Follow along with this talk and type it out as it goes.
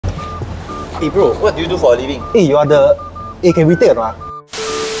Hey bro, what do you do for a living? Hey, you are the... Hey, can we take or not?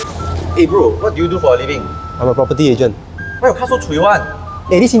 Hey bro, what do you do for a living? I'm a property agent. Why your car so chui one?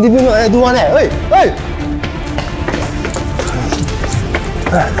 Hey, this interview not I do one eh. Hey, hey!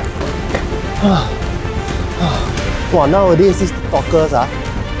 Wow, nowadays these talkers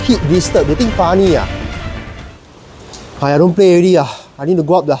keep disturb. They think funny I don't play already I need to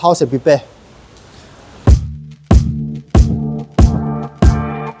go up the house and prepare.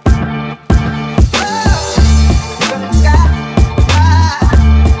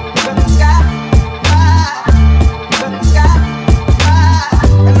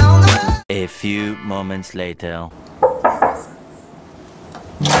 A few moments later.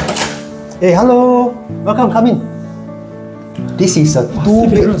 Hey, hello! Welcome, come in. This is a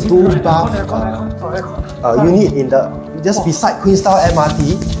 2-bed, 2-bath unit in the just beside Queenstown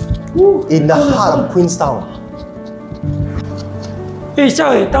MRT, in the heart of Queenstown. Hey,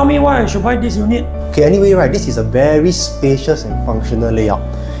 Xiao, tell me why I should buy this unit. Okay, anyway, right, this is a very spacious and functional layout.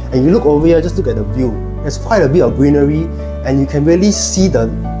 And you look over here, just look at the view. There's quite a bit of greenery, and you can really see the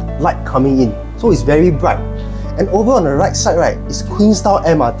light coming in. So it's very bright. And over on the right side, right, is Queenstown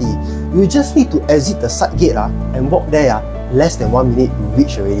MRT. You just need to exit the side gate and walk there. Less than 1 minute, you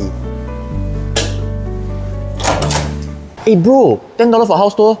reach already. Hey bro, $10 for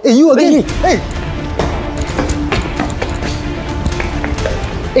house tour? Hey, you again? Hey!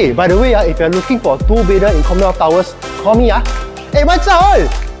 Hey, by the way, if you're looking for a 2-bedder in Commonwealth Towers, call me. Hey, what's up?